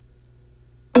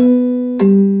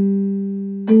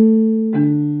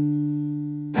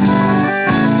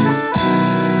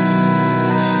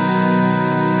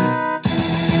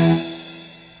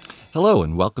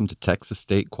and welcome to Texas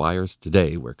State Choirs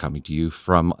Today. We're coming to you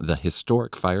from the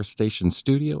historic Fire Station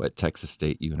studio at Texas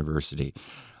State University.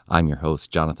 I'm your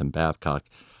host, Jonathan Babcock.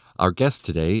 Our guest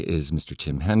today is Mr.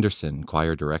 Tim Henderson,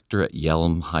 choir director at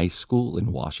Yelm High School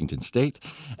in Washington State,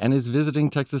 and is visiting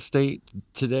Texas State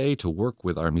today to work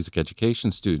with our music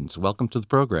education students. Welcome to the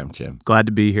program, Tim. Glad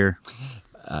to be here.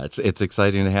 It's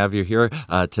exciting to have you here.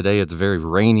 Today it's very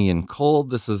rainy and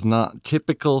cold. This is not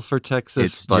typical for Texas.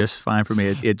 It's just fine for me.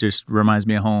 It just reminds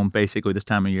me of home, basically, this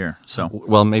time of year. So,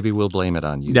 well, maybe we'll blame it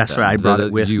on you. That's then. right. I brought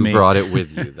it with me. You brought it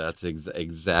with you. That's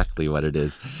exactly what it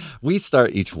is. We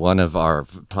start each one of our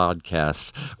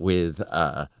podcasts with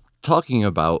talking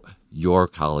about your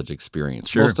college experience.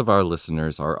 Sure. Most of our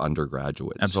listeners are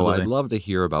undergraduates. Absolutely. So I'd love to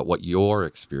hear about what your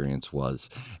experience was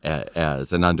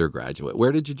as an undergraduate.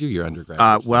 Where did you do your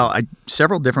undergraduate study?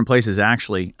 Several different places,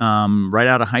 actually. Right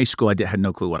out of high school, I had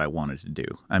no clue what I wanted to do.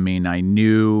 I mean, I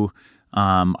knew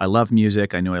I loved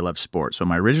music. I knew I loved sports. So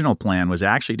my original plan was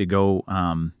actually to go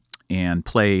and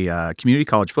play community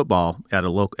college football at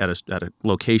a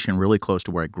location really close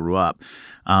to where I grew up.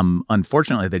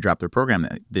 Unfortunately, they dropped their program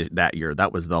that year.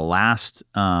 That was the last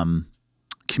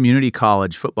community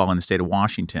college football in the state of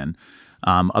Washington.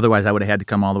 Otherwise, I would have had to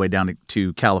come all the way down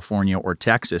to California or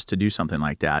Texas to do something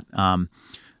like that.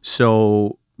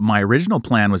 So my original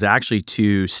plan was actually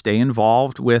to stay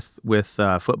involved with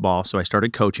football. So I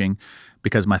started coaching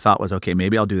because my thought was, okay,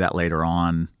 maybe I'll do that later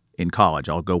on in college.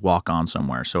 I'll go walk on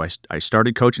somewhere. So I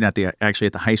started coaching at the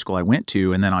high school I went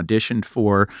to, and then auditioned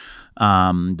for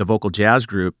the vocal jazz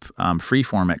group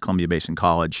Freeform at Columbia Basin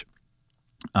College,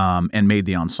 and made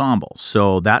the ensemble.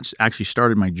 So that's actually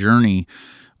started my journey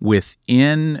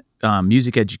within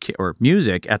music at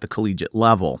the collegiate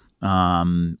level.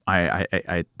 I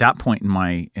at that point in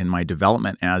my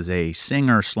development as a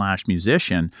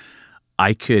singer/musician,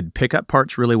 I could pick up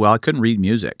parts really well. I couldn't read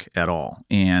music at all,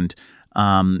 and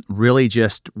really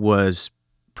just was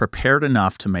prepared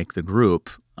enough to make the group,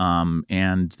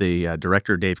 and the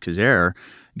director, Dave Kazare,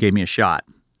 gave me a shot.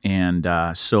 And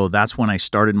so that's when I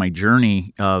started my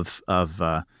journey of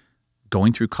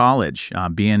going through college.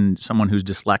 Being someone who's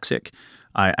dyslexic,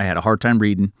 I had a hard time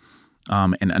reading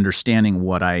and understanding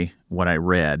what I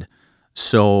read.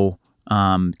 So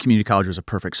community college was a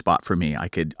perfect spot for me. I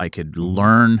could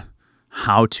learn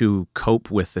how to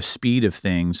cope with the speed of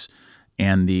things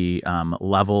and the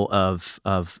level of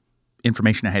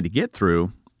information I had to get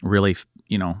through, really,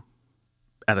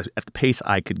 at the pace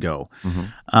I could go.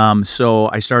 Mm-hmm. So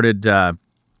I started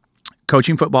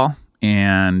coaching football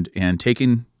and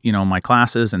taking my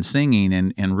classes and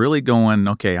singing and really going,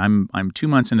 okay, I'm 2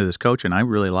 months into this coach and I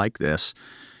really like this,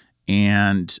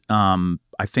 and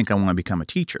I think I want to become a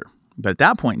teacher. But at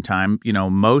that point in time, you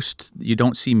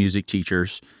don't see music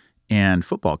teachers and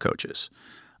football coaches.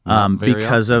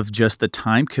 Because often. of just the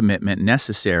time commitment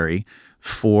necessary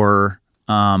for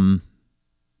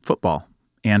football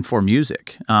and for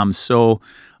music. So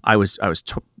I was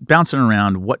bouncing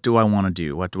around. What do I want to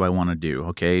do? What do I want to do?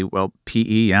 Okay, well, PE,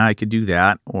 yeah, I could do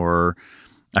that, or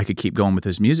I could keep going with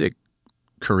this music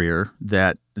career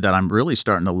that I'm really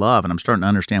starting to love, and I'm starting to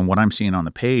understand what I'm seeing on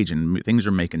the page, and things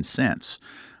are making sense.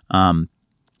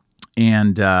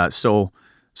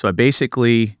 So I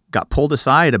basically got pulled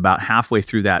aside about halfway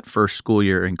through that first school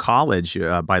year in college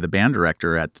by the band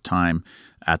director at the time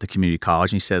at the community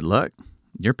college. And he said, look,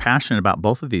 you're passionate about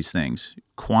both of these things.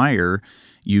 Choir,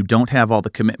 you don't have all the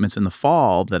commitments in the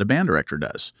fall that a band director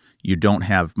does. You don't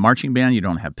have marching band. You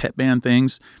don't have pep band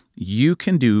things. You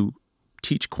can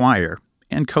teach choir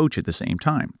and coach at the same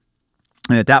time.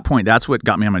 And at that point, that's what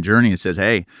got me on my journey. It says,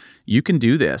 hey, you can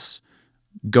do this.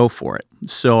 Go for it.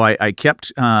 So I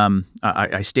kept,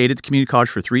 I stayed at the community college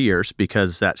for 3 years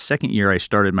because that second year I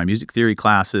started my music theory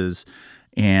classes,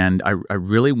 and I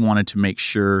really wanted to make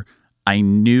sure I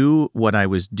knew what I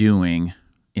was doing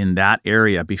in that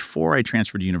area before I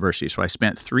transferred to university. So I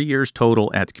spent 3 years total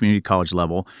at the community college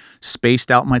level,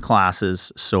 spaced out my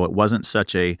classes so it wasn't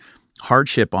such a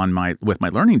hardship with my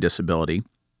learning disability,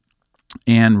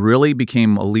 and really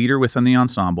became a leader within the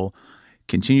ensemble.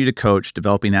 Continue to coach,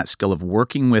 developing that skill of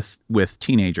working with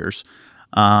teenagers,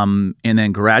 and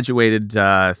then graduated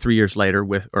 3 years later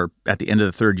at the end of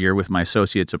the third year with my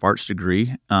Associates of Arts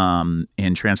degree,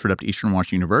 and transferred up to Eastern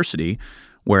Washington University,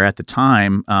 where at the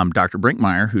time, Dr.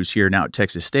 Brinkmeyer, who's here now at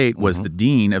Texas State, was the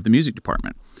dean of the music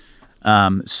department.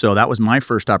 So that was my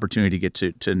first opportunity to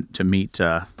get to meet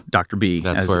Dr. B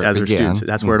as her student.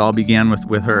 That's where it all began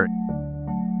with her.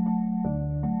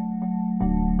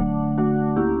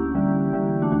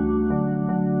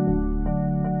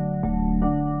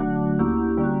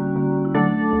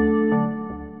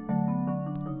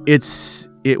 It's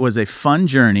it was a fun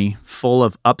journey full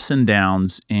of ups and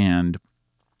downs and,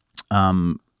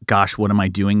 gosh, what am I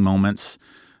doing moments,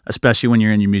 especially when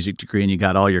you're in your music degree and you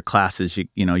got all your classes,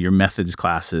 your methods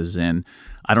classes. And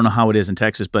I don't know how it is in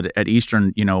Texas, but at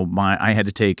Eastern, I had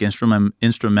to take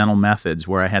instrumental methods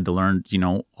where I had to learn,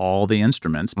 all the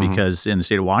instruments because in the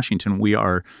state of Washington, we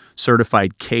are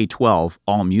certified K-12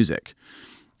 all music.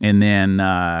 And then,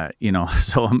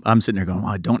 so I'm sitting there going,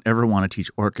 well, I don't ever want to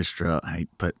teach orchestra,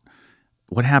 but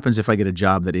what happens if I get a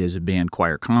job that is a band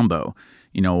choir combo,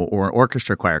 or an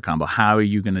orchestra choir combo? How are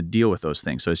you going to deal with those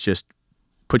things? So it's just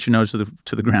put your nose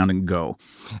to the ground and go.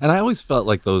 And I always felt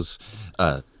like those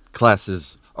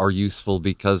classes are useful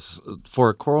because for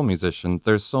a choral musician,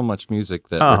 there's so much music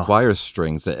that requires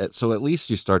strings. So at least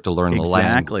you start to learn the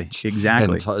language.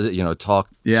 Exactly. And talk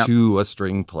to a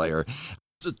string player.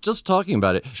 Just talking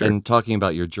about it and talking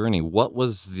about your journey, what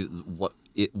was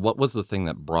the thing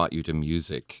that brought you to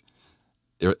music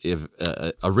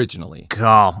originally?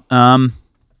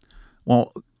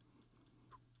 Well,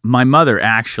 my mother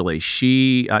actually,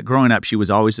 she growing up, she was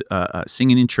always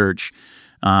singing in church.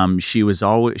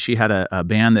 She had a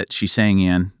band that she sang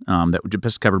in, that was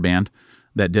just a cover band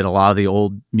that did a lot of the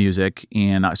old music,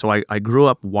 and so I grew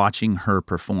up watching her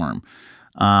perform.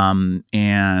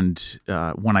 And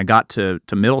when I got to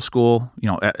middle school,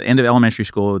 at the end of elementary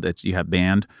school, you have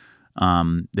band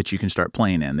that you can start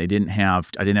playing in. I didn't have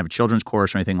a children's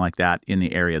chorus or anything like that in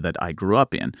the area that I grew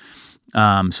up in.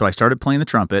 So I started playing the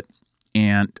trumpet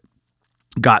and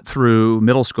got through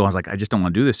middle school. I was like, I just don't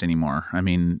want to do this anymore. I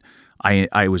mean,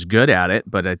 I was good at it,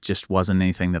 but it just wasn't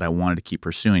anything that I wanted to keep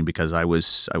pursuing because I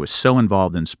was so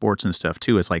involved in sports and stuff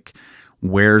too. It's like,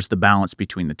 where's the balance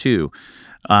between the two?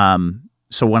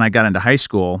 So when I got into high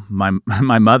school, my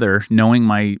mother, knowing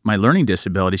my learning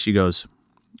disability, she goes,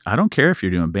 I don't care if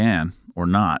you're doing band or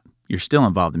not. You're still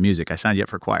involved in music. I signed you up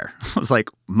for choir. I was like,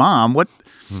 Mom, what?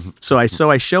 So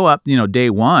I show up, day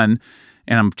one,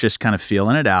 and I'm just kind of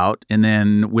feeling it out. And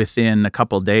then within a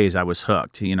couple of days, I was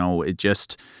hooked. It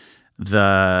just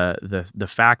the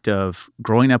fact of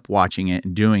growing up watching it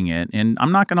and doing it. And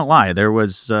I'm not going to lie, there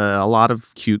was a lot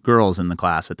of cute girls in the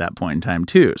class at that point in time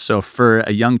too. So for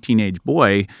a young teenage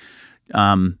boy,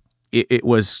 it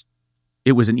was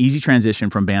an easy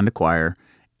transition from band to choir.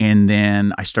 And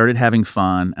then I started having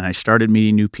fun and I started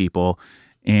meeting new people.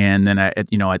 And then at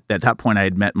that point I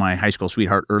had met my high school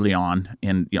sweetheart early on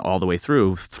and all the way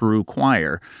through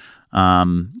choir. Lo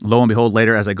and behold,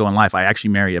 later as I go in life, I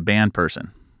actually marry a band person.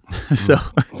 So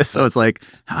it's like,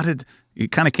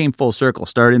 it kind of came full circle.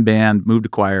 Started in band, moved to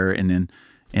choir, and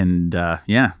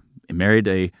married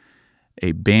a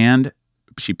band.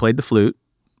 She played the flute,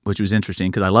 which was interesting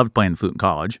because I loved playing the flute in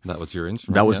college. That was your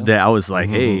instrument. That was I was like,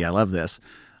 hey, I love this.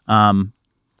 Fun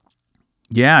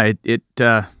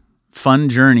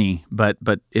journey, but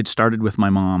it started with my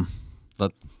mom.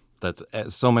 That's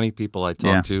so many people I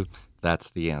talk to.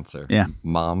 That's the answer. Yeah.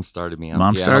 Mom started me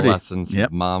on piano lessons.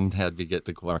 Yep. Mom had me get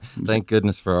to choir. Thank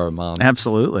goodness for our moms.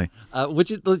 Absolutely.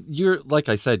 You're like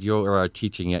I said, you're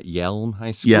teaching at Yelm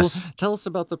High School. Yes. Tell us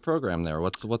about the program there.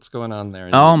 What's going on there?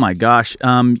 Oh my gosh,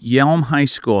 Yelm High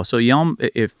School. So Yelm,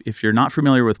 if you're not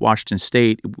familiar with Washington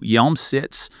State, Yelm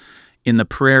sits in the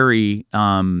prairie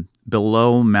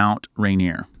below Mount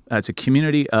Rainier. It's a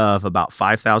community of about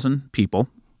 5,000 people.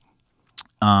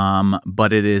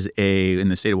 But it is in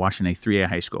the state of Washington, a 3A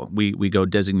high school. We go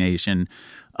designation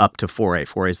up to 4A.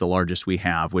 4A is the largest we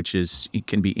have, it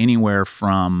can be anywhere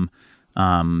from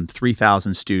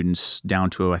 3,000 students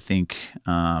down to, I think,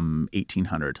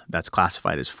 1,800. That's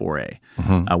classified as 4A.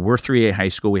 Mm-hmm. We're 3A high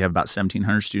school. We have about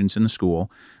 1,700 students in the school.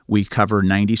 We cover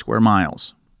 90 square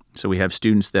miles. So we have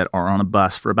students that are on a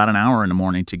bus for about an hour in the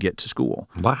morning to get to school.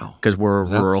 Wow. Because we're a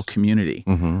rural community.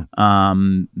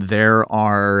 Mm-hmm. There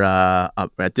are,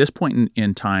 at this point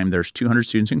in time, there's 200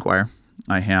 students in choir.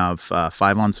 I have 4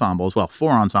 ensembles.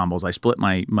 I split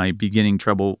my beginning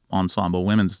treble ensemble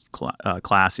women's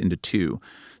class into 2.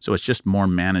 So it's just more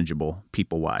manageable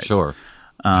people-wise. Sure.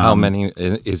 How many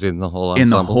is in the whole ensemble? In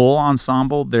the whole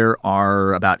ensemble, there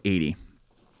are about 80.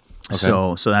 Okay.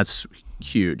 So that's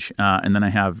huge. And then I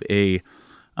have a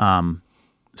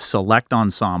select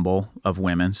ensemble of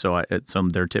women. So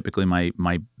they're typically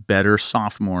my better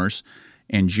sophomores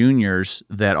and juniors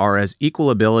that are as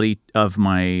equal ability of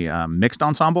my mixed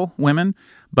ensemble women,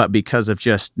 but because of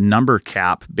just number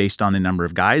cap based on the number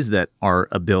of guys that are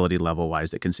ability level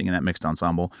wise that can sing in that mixed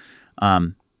ensemble,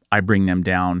 I bring them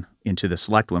down into the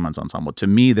select women's ensemble. To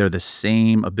me, they're the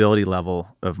same ability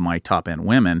level of my top end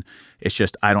women. It's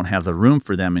just I don't have the room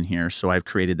for them in here, so I've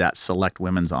created that select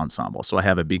women's ensemble. So I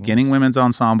have a beginning women's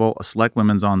ensemble, a select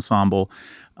women's ensemble,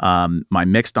 my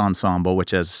mixed ensemble,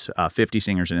 which has 50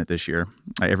 singers in it this year.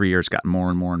 Every year it's gotten more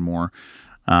and more and more.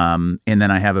 And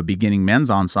then I have a beginning men's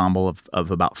ensemble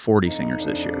of about 40 singers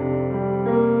this year.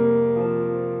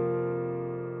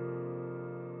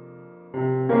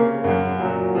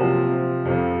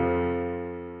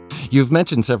 You've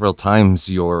mentioned several times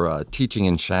your teaching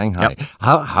in Shanghai. Yep.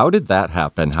 How did that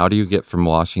happen? How do you get from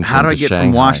Washington to Shanghai? How do I get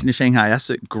from Washington to Shanghai? That's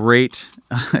a great,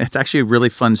 it's actually a really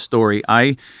fun story.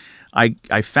 I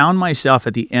found myself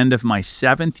at the end of my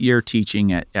 7th year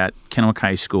teaching at Kennewick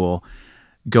High School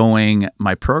going,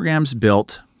 my program's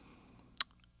built.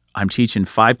 I'm teaching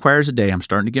 5 choirs a day. I'm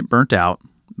starting to get burnt out,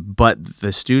 but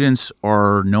the students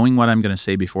are knowing what I'm going to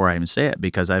say before I even say it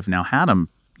because I've now had them,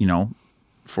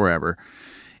 forever.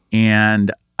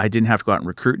 And I didn't have to go out and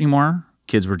recruit anymore.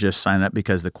 Kids were just signing up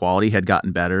because the quality had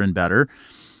gotten better and better.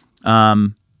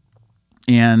 And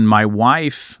my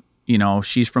wife,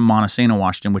 she's from Montesano,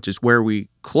 Washington, which is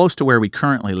close to where we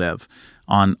currently live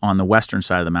on the western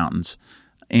side of the mountains.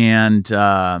 And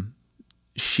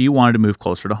she wanted to move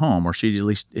closer to home, or she at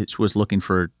least was looking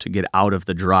to get out of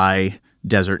the dry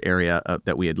desert area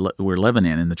that we were living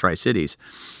in the Tri-Cities.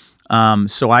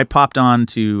 So I popped on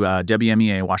to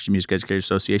WMEA, Washington Music Educators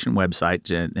Association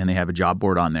website, and they have a job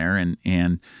board on there. And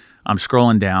I'm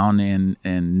scrolling down,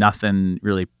 and nothing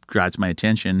really grabs my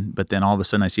attention. But then all of a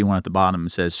sudden, I see one at the bottom that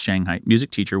says Shanghai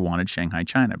music teacher wanted, Shanghai,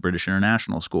 China, British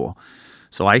International School.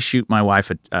 So I shoot my wife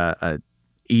a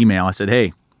email. I said,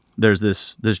 "Hey, there's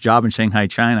this job in Shanghai,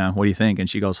 China. What do you think?" And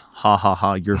she goes, "Ha ha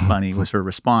ha, you're funny," was her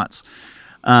response.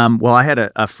 Well, I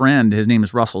had a friend, his name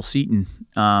is Russell Seaton.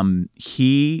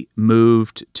 He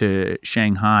moved to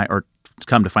Shanghai, or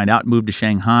come to find out, moved to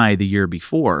Shanghai the year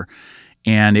before.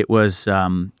 And it was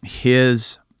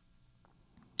his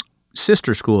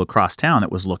sister school across town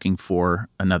that was looking for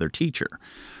another teacher.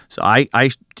 So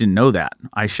I didn't know that.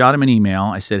 I shot him an email.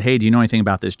 I said, "Hey, do you know anything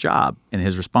about this job?" And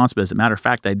his response was, "As a matter of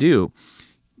fact, I do.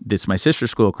 This is my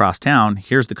sister's school across town.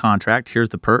 Here's the contract. Here's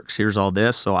the perks. Here's all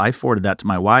this." So I forwarded that to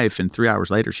my wife, and 3 hours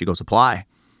later, she goes, "Apply."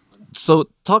 So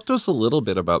talk to us a little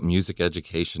bit about music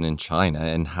education in China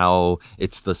and how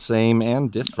it's the same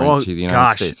and different to the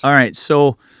United States. All right.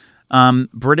 So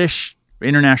British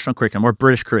international curriculum, or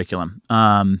British curriculum,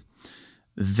 And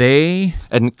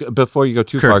before you go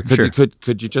too far,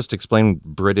 could you just explain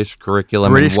British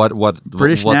curriculum and what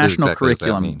British what national exactly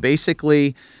curriculum? Does that mean?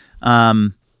 Basically,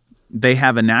 they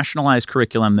have a nationalized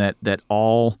curriculum that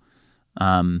all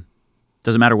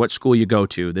doesn't matter what school you go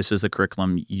to. This is the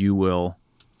curriculum you will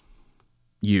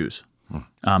use.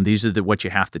 These are what you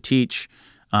have to teach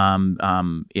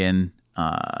in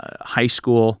high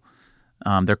school.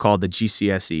 They're called the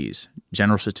GCSEs,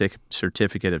 General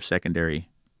Certificate of Secondary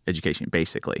Education,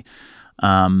 basically.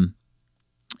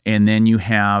 And then you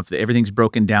have everything's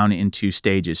broken down into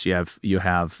stages. So you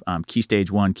have Key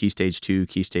Stage 1, Key Stage 2,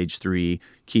 Key Stage 3,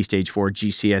 Key Stage 4,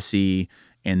 GCSE,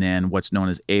 and then what's known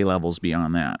as A levels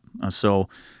beyond that. So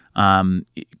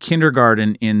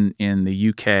kindergarten in the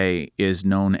UK is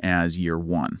known as year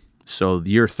 1. So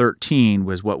year 13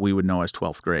 was what we would know as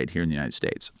 12th grade here in the United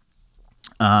States.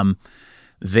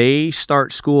 They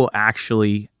start school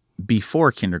actually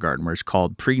before kindergarten, where it's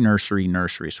called pre-nursery,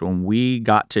 nursery. So when we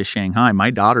got to Shanghai, my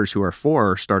daughters, who are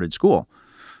 4, started school.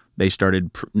 They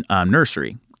started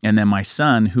nursery. And then my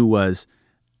son, who was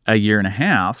a year and a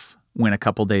half, went a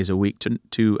couple days a week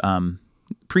to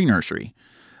pre-nursery.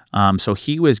 So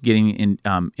he was getting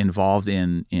involved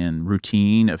in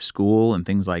routine of school and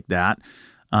things like that.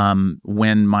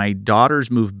 When my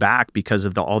daughters moved back because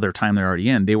of all their time they're already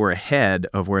in, they were ahead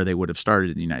of where they would have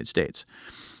started in the United States.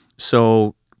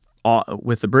 So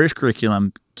with the British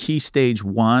curriculum, Key Stage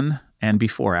 1 and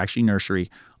before, actually nursery,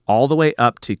 all the way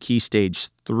up to Key Stage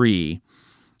 3,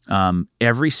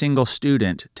 every single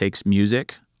student takes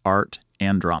music, art,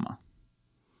 and drama.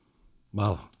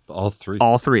 Wow, all three.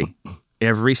 All three.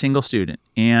 Every single student.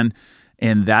 And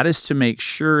that is to make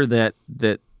sure that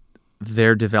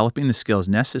they're developing the skills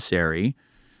necessary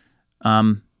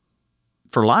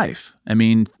for life. I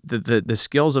mean, the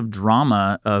skills of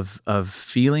drama, of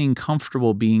feeling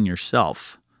comfortable being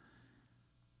yourself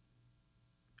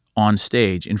on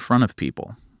stage in front of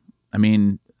people. I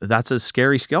mean, that's a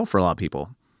scary skill for a lot of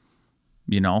people,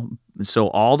 So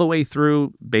all the way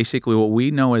through basically what we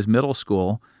know as middle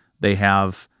school, they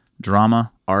have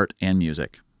drama, art, and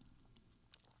music.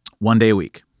 1 day a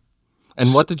week.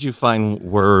 And what did you find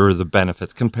were the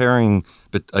benefits comparing,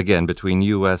 again, between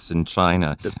U.S. and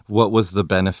China? What was the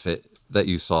benefit that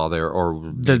you saw there, or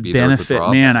The maybe there was a benefit,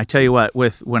 drawback? man, I tell you what,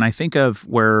 when I think of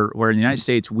where in the United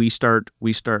States we start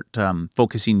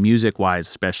focusing music wise,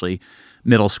 especially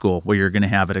middle school, where you're going to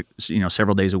have it,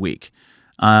 several days a week.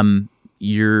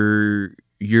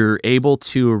 You're able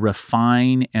to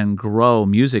refine and grow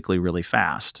musically really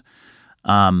fast,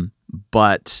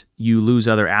 but you lose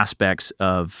other aspects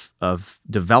of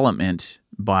development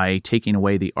by taking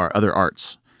away the other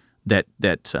arts that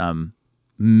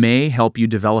may help you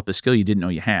develop a skill you didn't know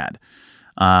you had.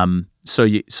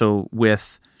 So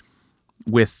with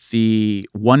the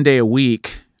 1 day a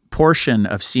week portion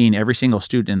of seeing every single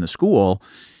student in the school,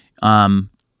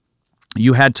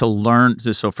 you had to learn.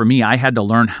 So for me, I had to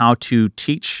learn how to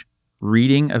teach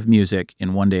reading of music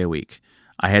in 1 day a week.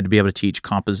 I had to be able to teach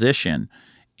composition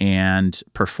and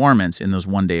performance in those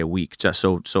 1 day a week.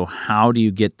 So how do you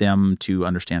get them to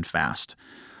understand fast?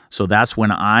 So that's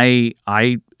when I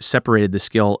separated the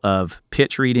skill of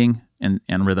pitch reading and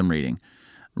rhythm reading.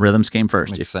 Rhythms came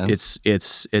first. Makes sense.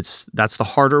 It's that's the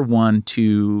harder one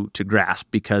to grasp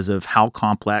because of how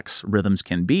complex rhythms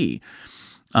can be.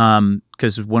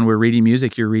 Because when we're reading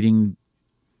music, you're reading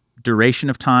duration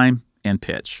of time and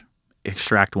pitch.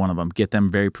 Extract one of them. Get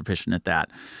them very proficient at that.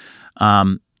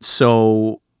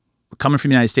 So coming from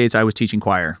the United States, I was teaching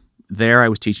choir. There, I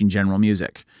was teaching general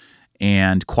music.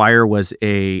 And choir was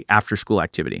a after-school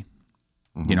activity.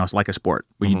 Mm-hmm. It's like a sport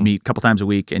where you'd meet a couple times a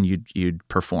week and you'd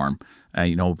perform,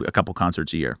 a couple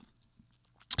concerts a year.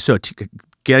 So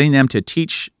getting them to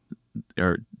teach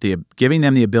giving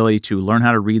them the ability to learn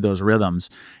how to read those rhythms,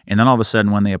 and then all of a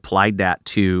sudden when they applied that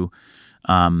to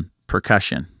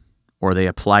percussion, or they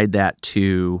applied that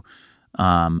to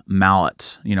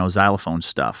mallet, xylophone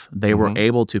stuff, they were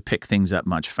able to pick things up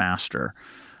much faster.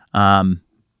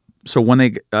 So when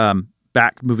they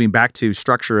moving back to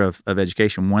structure of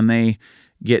education, when they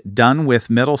get done with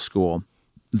middle school,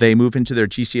 they move into their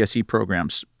GCSE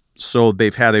programs. So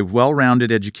they've had a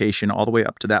well-rounded education all the way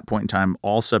up to that point in time,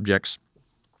 all subjects.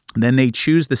 Then they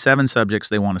choose the 7 subjects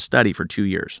they want to study for 2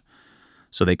 years.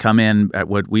 So they come in at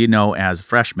what we know as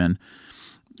freshmen,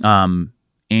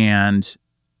 and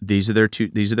these are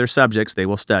their subjects they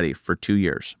will study for 2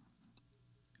 years.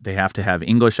 They have to have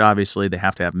English, obviously. They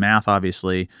have to have math,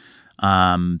 obviously.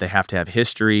 They have to have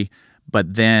history.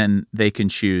 But then they can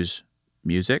choose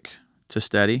music to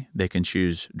study. They can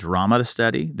choose drama to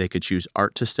study. They could choose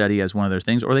art to study as one of their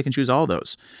things, or they can choose all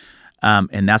those.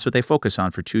 And that's what they focus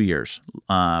on for 2 years.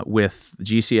 With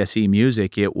GCSE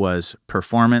music, it was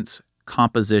performance,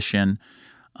 composition,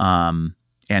 and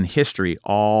history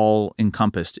all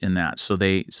encompassed in that. So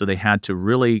they had to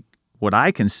really, what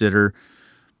I consider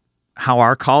how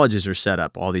our colleges are set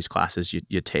up, all these classes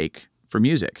you take for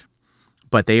music.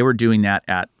 But they were doing that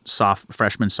at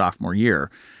freshman, sophomore year.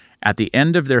 At the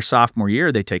end of their sophomore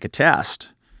year, they take a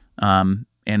test. And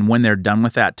when they're done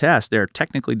with that test, they're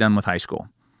technically done with high school.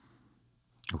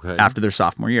 Okay. After their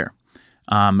sophomore year.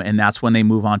 And that's when they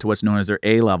move on to what's known as their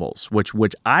A levels,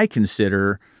 which I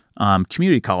consider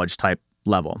community college type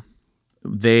level.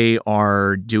 They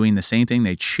are doing the same thing.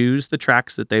 They choose the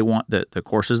tracks that they want, the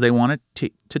courses they want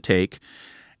to take,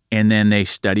 and then they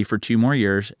study for 2 more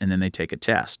years, and then they take a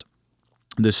test.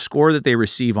 The score that they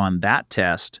receive on that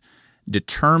test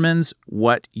determines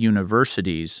what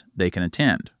universities they can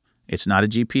attend. It's not a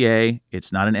GPA.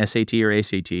 It's not an SAT or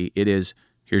ACT. It is,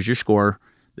 here's your score.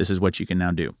 This is what you can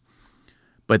now do.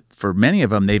 But for many of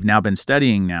them, they've now been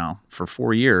studying now for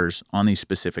 4 years on these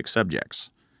specific subjects.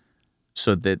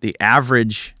 So that the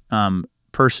average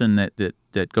person that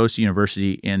goes to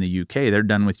university in the UK, they're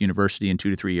done with university in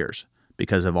 2 to 3 years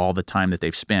because of all the time that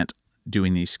they've spent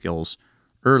doing these skills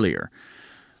earlier.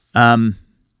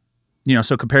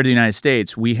 So compared to the United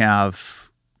States, we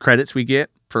have credits we get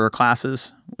for our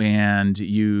classes, and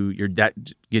that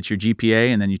gets your GPA,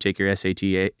 and then you take your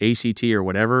SAT, ACT, or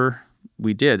whatever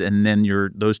we did, and then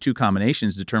those 2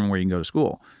 combinations determine where you can go to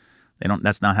school.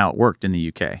 That's not how it worked in the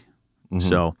UK. Mm-hmm.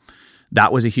 So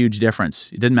that was a huge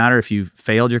difference. It didn't matter if you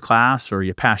failed your class or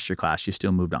you passed your class; you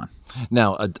still moved on.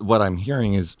 Now, what I'm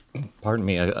hearing is, pardon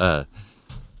me,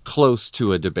 close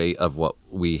to a debate of what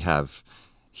we have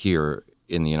here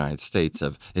in the United States.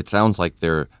 It sounds like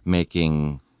they're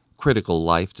making critical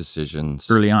life decisions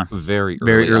early on, very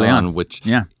early on, which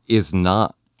is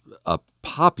not a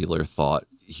popular thought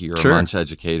here amongst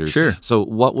educators. Sure. So,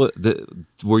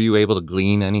 were you able to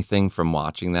glean anything from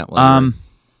watching that one?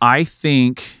 I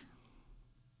think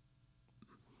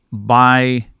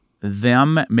by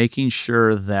them making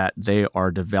sure that they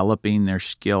are developing their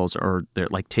skills, or they're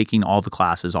like taking all the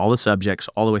classes, all the subjects,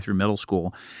 all the way through middle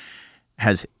school,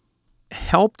 has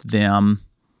helped them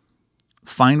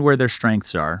find where their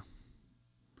strengths are,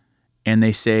 and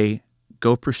they say,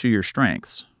 go pursue your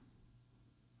strengths,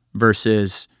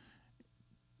 versus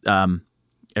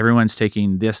everyone's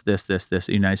taking this in the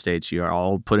United States. You are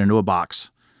all put into a box,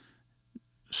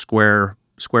 square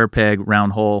peg,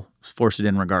 round hole, force it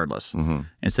in regardless. Mm-hmm.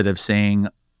 Instead of saying,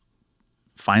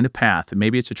 find a path.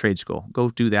 Maybe it's a trade school. Go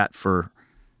do that for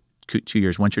 2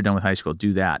 years. Once you're done with high school,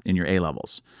 do that in your A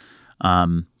levels.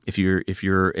 If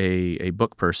you're a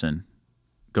book person,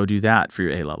 go do that for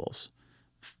your A levels.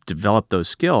 Develop those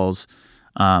skills.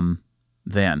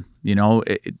 Then,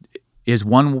 is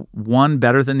one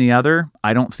better than the other?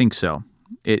 I don't think so.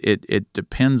 It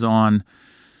depends on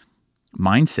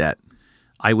mindset.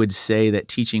 I would say that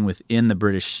teaching within the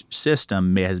British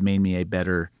system has made me a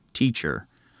better teacher,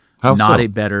 not a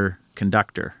better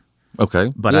conductor.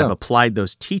 Okay. But I've applied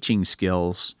those teaching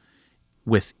skills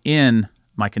within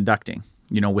my conducting,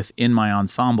 within my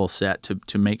ensemble set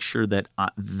to make sure that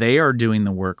they are doing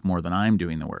the work more than I'm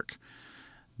doing the work,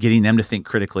 getting them to think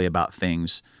critically about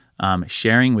things,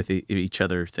 sharing with each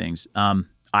other things.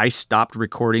 I stopped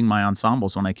recording my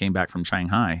ensembles when I came back from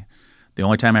Shanghai. The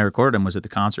only time I recorded them was at the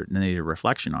concert, and they did a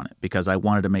reflection on it because I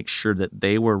wanted to make sure that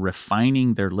they were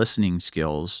refining their listening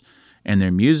skills and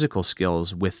their musical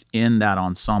skills within that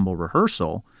ensemble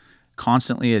rehearsal,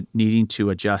 constantly needing to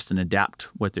adjust and adapt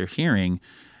what they're hearing.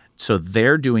 So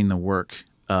they're doing the work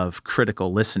of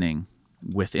critical listening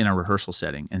within a rehearsal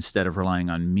setting instead of relying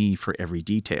on me for every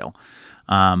detail.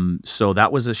 So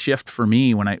that was a shift for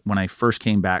me when I first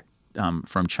came back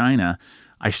from China.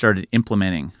 I started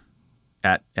implementing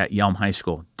at Yelm High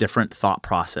School different thought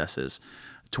processes,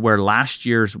 to where last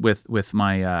year's with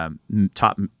my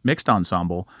top mixed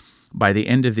ensemble, by the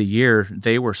end of the year,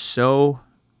 they were so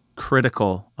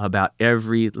critical about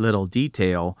every little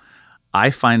detail. I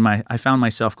found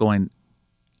myself going,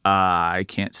 I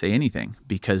can't say anything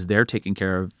because they're taking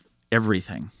care of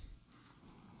everything.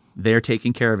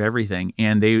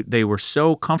 And they were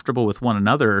so comfortable with one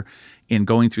another in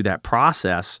going through that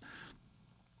process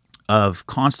of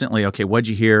constantly, okay, what'd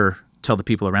you hear? Tell the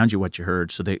people around you what you heard.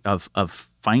 So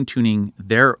of fine-tuning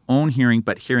their own hearing,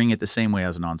 but hearing it the same way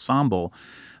as an ensemble,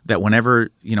 that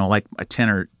whenever, like a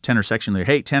tenor section, they're,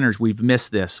 hey, tenors, we've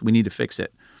missed this. We need to fix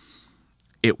it.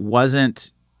 It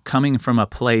wasn't coming from a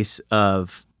place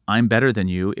of, I'm better than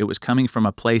you. It was coming from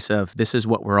a place of, this is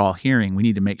what we're all hearing. We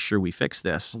need to make sure we fix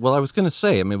this. Well, I was going to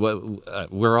say,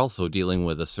 we're also dealing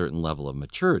with a certain level of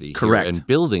maturity. Correct. Here and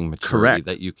building maturity. Correct.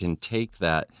 That you can take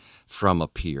that from a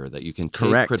peer, that you can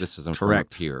take criticism from a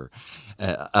peer.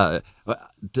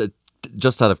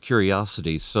 Just out of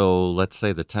curiosity, so let's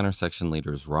say the tenor section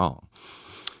leader is wrong.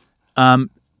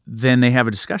 Then they have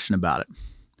a discussion about it.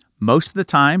 Most of the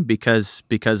time, because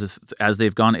as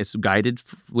they've gone, it's guided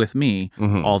with me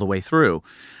all the way through.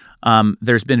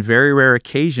 There's been very rare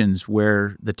occasions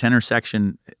where the tenor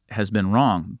section has been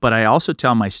wrong. But I also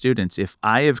tell my students, if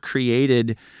I have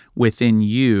created within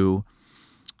you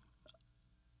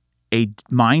a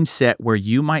mindset where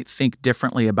you might think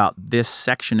differently about this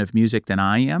section of music than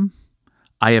I am,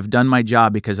 I have done my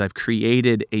job because I've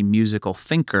created a musical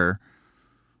thinker.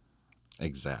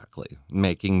 Exactly.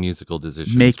 Making musical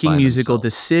decisions.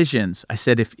 Decisions. I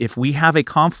said, if we have a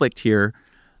conflict here,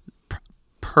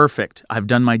 perfect. I've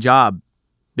done my job,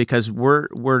 because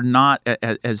we're not,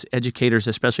 as educators,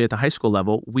 especially at the high school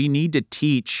level, we need to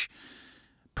teach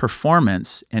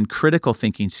performance and critical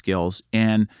thinking skills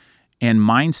and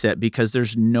mindset, because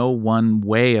there's no one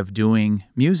way of doing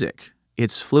music.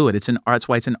 It's fluid. That's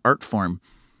why it's an art form.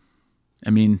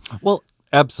 Well,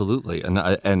 absolutely,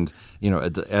 and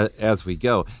as we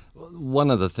go,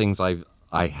 one of the things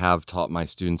I have taught my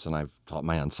students, and I've taught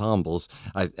my ensembles,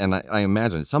 I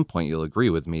imagine at some point you'll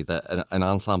agree with me that an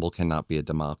ensemble cannot be a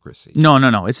democracy.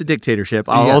 No, it's a dictatorship.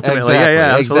 Ultimately,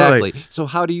 absolutely. Exactly. So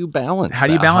how do you balance? How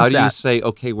do you say,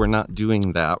 okay, we're not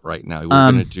doing that right now.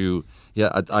 We're going to do. Yeah,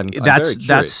 I'm very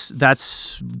curious.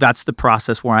 That's the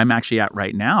process where I'm actually at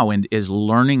right now, and is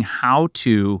learning how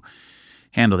to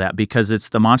handle that, because it's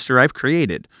the monster I've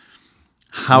created.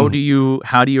 How do you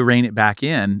rein it back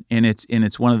in? And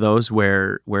it's one of those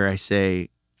where I say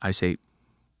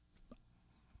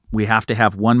we have to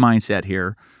have one mindset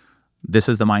here. This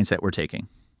is the mindset we're taking.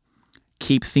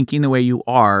 Keep thinking the way you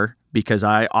are, because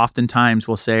I oftentimes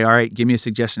will say, all right, give me a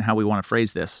suggestion how we want to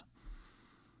phrase this.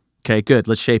 Okay, good.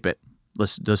 Let's shape it.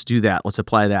 Let's do that. Let's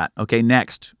apply that. Okay,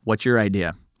 next, what's your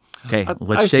idea? Okay,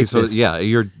 let's shape this. So, yeah,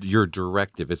 your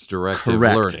directive. It's directive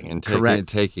learning and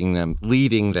taking them,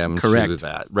 leading them to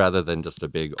that, rather than just a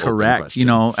big open question.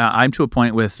 I'm to a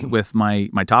point with my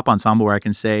top ensemble where I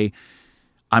can say,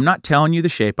 I'm not telling you the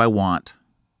shape I want.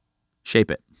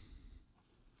 shape it.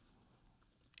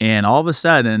 And all of a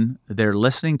sudden, they're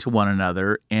listening to one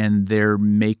another and they're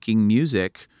making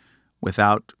music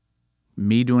without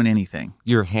me doing anything.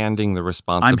 You're handing the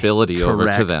responsibility over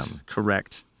to them.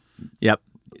 Correct. Yep.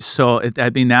 So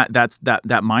that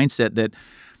mindset that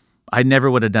I never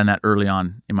would have done that early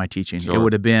on in my teaching. Sure. It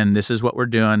would have been, this is what we're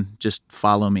doing, just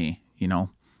follow me,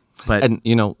 But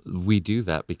we do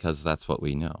that because that's what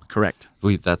we know. correct.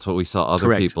 That's what we saw other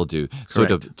Correct. people do. Correct.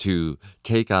 So to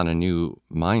take on a new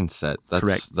mindset,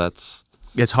 Correct. that's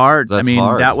It's hard. That's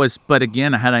hard. But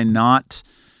again, had I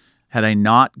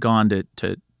not gone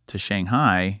to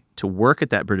Shanghai to work at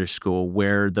that British school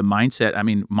where the mindset,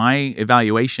 my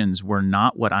evaluations were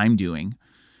not what I'm doing.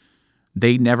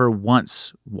 They never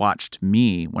once watched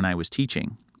me when I was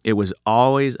teaching. It was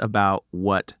always about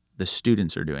what the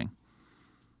students are doing.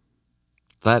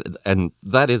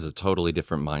 that is a totally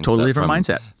different mindset. Totally different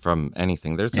mindset. From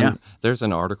anything. Yeah. There's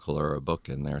an article or a book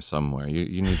in there somewhere.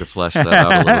 You need to flesh that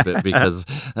out a little bit because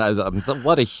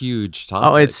what a huge topic.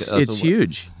 Oh, it's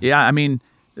huge. Yeah,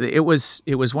 it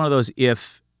was one of those,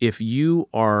 if you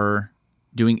are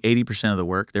doing 80% of the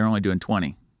work, they're only doing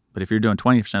 20. But if you're doing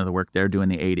 20% of the work, they're doing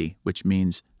the 80, which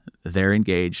means they're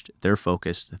engaged, they're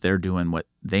focused, they're doing what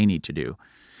they need to do.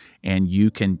 And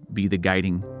you can be the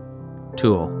guiding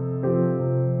tool.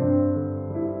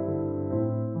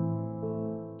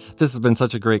 This has been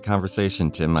such a great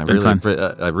conversation, Tim. I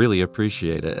really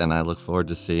appreciate it, and I look forward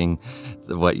to seeing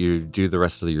what you do the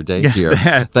rest of your day here.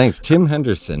 Thanks, Tim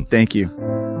Henderson. Thank you.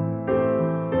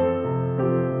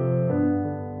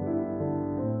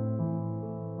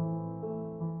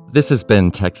 This has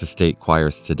been Texas State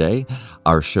Choirs Today.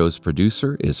 Our show's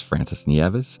producer is Francis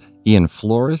Nieves. Ian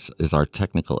Flores is our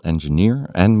technical engineer,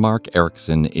 and Mark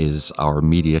Erickson is our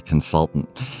media consultant.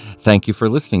 Thank you for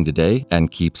listening today, and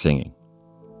keep singing.